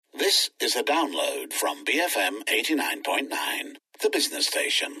This is a download from BFM 89.9, the business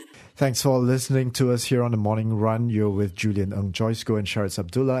station. Thanks for listening to us here on The Morning Run. You're with Julian Ng, Joyce Goh and Sharitz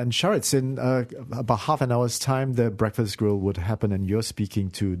Abdullah. And Sharitz, in about half an hour's time, the breakfast grill would happen and you're speaking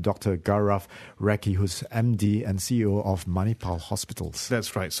to Dr. Gaurav Rekhi, who's MD and CEO of Manipal Hospitals.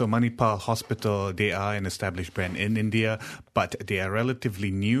 That's right. So Manipal Hospital, they are an established brand in India, but they are relatively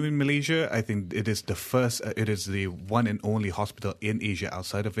new in Malaysia. I think it is the one and only hospital in Asia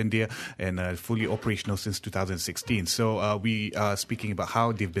outside of India and fully operational since 2016. So we are speaking about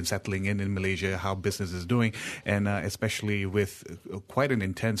how they've been settling in Malaysia, how business is doing, and especially with quite an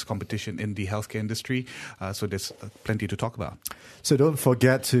intense competition in the healthcare industry. So there's plenty to talk about. So don't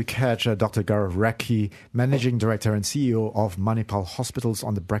forget to catch Dr. Gaurav Rekhi, Managing Director and CEO of Manipal Hospitals,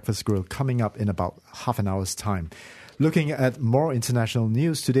 on the Breakfast Grill coming up in about half an hour's time. Looking at more international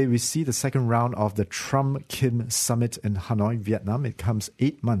news, today we see the second round of the Trump-Kim summit in Hanoi, Vietnam. It comes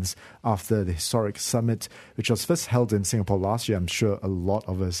 8 months after the historic summit, which was first held in Singapore last year. I'm sure a lot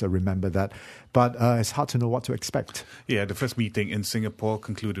of us remember that. But it's hard to know what to expect. Yeah, the first meeting in Singapore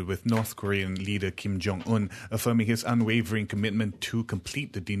concluded with North Korean leader Kim Jong-un affirming his unwavering commitment to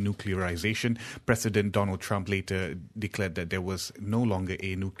complete the denuclearization. President Donald Trump later declared that there was no longer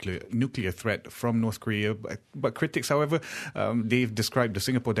a nuclear threat from North Korea. But critics, however, they've described the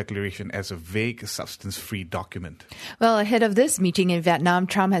Singapore Declaration as a vague, substance-free document. Well, ahead of this meeting in Vietnam,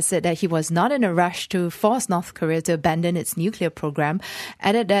 Trump has said that he was not in a rush to force North Korea to abandon its nuclear program,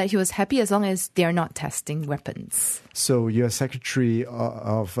 added that he was happy as long as they are not testing weapons. So U.S. Secretary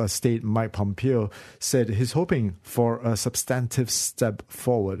of State Mike Pompeo said he's hoping for a substantive step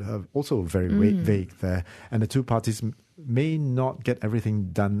forward, also very vague there, and the two parties may not get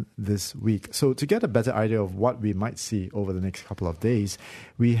everything done this week. So to get a better idea of what we might see over the next couple of days,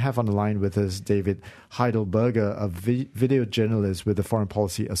 we have on the line with us David Heidelberger, a video journalist with the Foreign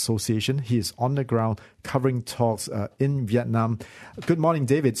Policy Association. He is on the ground covering talks in Vietnam. Good morning,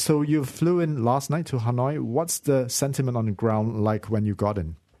 David. So you flew in last night to Hanoi. What's the sentiment on the ground like when you got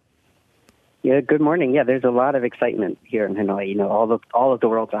in? Yeah, good morning. Yeah, there's a lot of excitement here in Hanoi. You know, all of the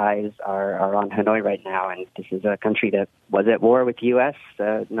world's eyes are on Hanoi right now, and this is a country that was at war with the U.S.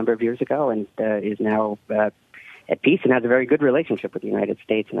 A number of years ago and is now at peace and has a very good relationship with the United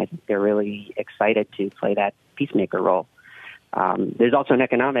States, and I think they're really excited to play that peacemaker role. There's also an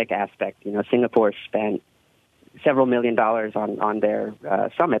economic aspect. You know, Singapore spent several $1 million on their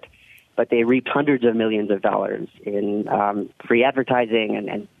summit, but they reaped hundreds of millions of dollars in free advertising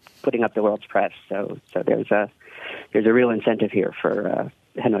and putting up the world's press. So there's a real incentive here for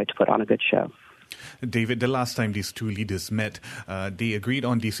Hanoi to put on a good show. David, the last time these two leaders met, they agreed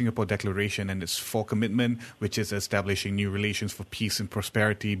on the Singapore Declaration and its four commitment, which is establishing new relations for peace and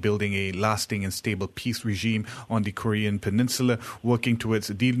prosperity, building a lasting and stable peace regime on the Korean peninsula, working towards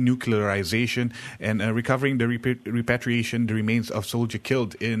denuclearization, and recovering the repatriation, the remains of soldiers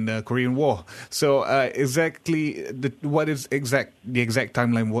killed in the Korean War. So exactly what is the exact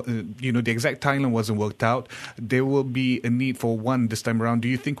timeline? The exact timeline wasn't worked out. There will be a need for one this time around. Do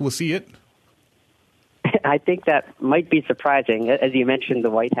you think we'll see it? I think that might be surprising. As you mentioned, the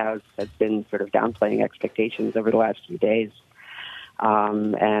White House has been sort of downplaying expectations over the last few days.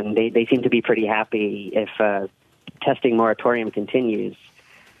 And they seem to be pretty happy if testing moratorium continues.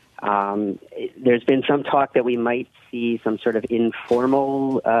 There's been some talk that we might see some sort of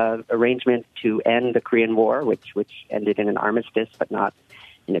informal arrangement to end the Korean War, which ended in an armistice, but not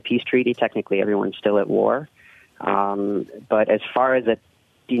in a peace treaty. Technically, everyone's still at war. But as far as a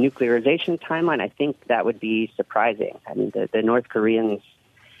denuclearization timeline, I think that would be surprising. I mean, the North Koreans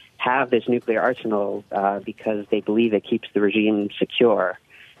have this nuclear arsenal because they believe it keeps the regime secure.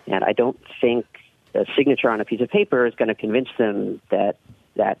 And I don't think a signature on a piece of paper is going to convince them that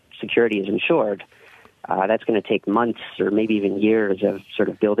security is ensured. That's going to take months or maybe even years of sort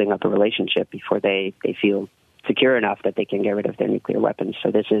of building up a relationship before they feel secure enough that they can get rid of their nuclear weapons.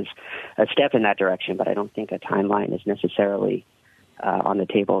 So this is a step in that direction, but I don't think a timeline is necessarily on the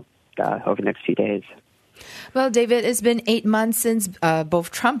table over the next few days. Well, David, it's been 8 months since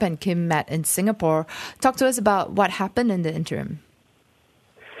both Trump and Kim met in Singapore. Talk to us about what happened in the interim.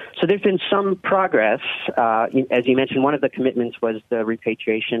 So there's been some progress. As you mentioned, one of the commitments was the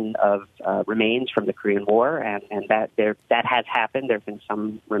repatriation of remains from the Korean War, and that has happened. There have been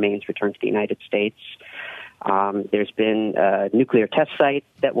some remains returned to the United States. There's been a nuclear test site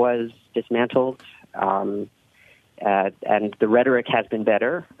that was dismantled. And the rhetoric has been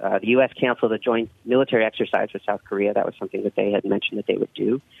better. The U.S. canceled a joint military exercise with South Korea. That was something that they had mentioned that they would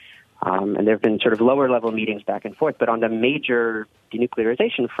do. And there have been sort of lower-level meetings back and forth. But on the major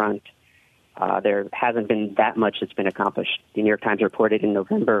denuclearization front, There hasn't been that much that's been accomplished. The New York Times reported in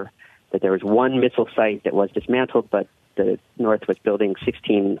November that there was one missile site that was dismantled, but the North was building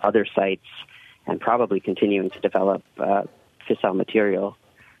 16 other sites and probably continuing to develop fissile material,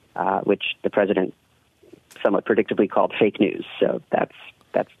 which the president somewhat predictably called fake news. So that's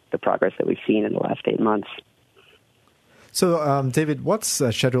the progress that we've seen in the last 8 months. So, David, what's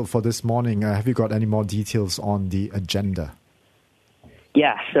scheduled for this morning? Have you got any more details on the agenda?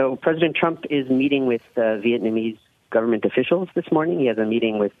 Yeah, so President Trump is meeting with Vietnamese government officials this morning. He has a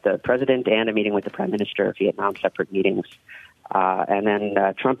meeting with the president and a meeting with the prime minister of Vietnam, separate meetings. And then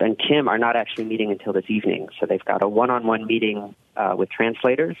Trump and Kim are not actually meeting until this evening. So they've got a one-on-one meeting with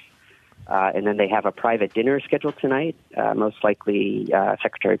translators. And then they have a private dinner scheduled tonight. Most likely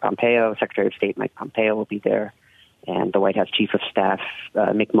Secretary Pompeo, Secretary of State Mike Pompeo will be there, and the White House Chief of Staff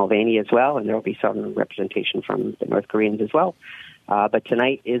Mick Mulvaney as well. And there will be some representation from the North Koreans as well. But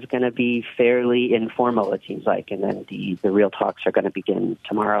tonight is going to be fairly informal, it seems like, and then the real talks are going to begin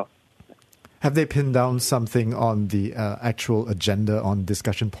tomorrow. Have they pinned down something on the actual agenda on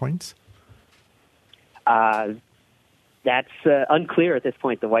discussion points? That's unclear at this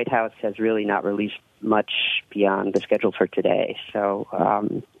point. The White House has really not released much beyond the schedule for today. So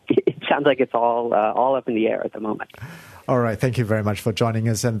it sounds like it's all up in the air at the moment. All right. Thank you very much for joining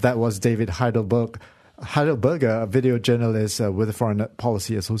us. And that was David Heidelberger, a video journalist with the Foreign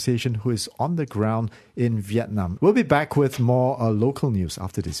Policy Association, who is on the ground in Vietnam. We'll be back with more local news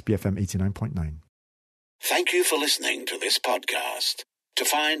after this. BFM 89.9. Thank you for listening to this podcast. To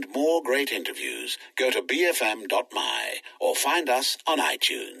find more great interviews, go to bfm.my or find us on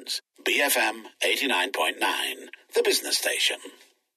iTunes. BFM 89.9, the business station.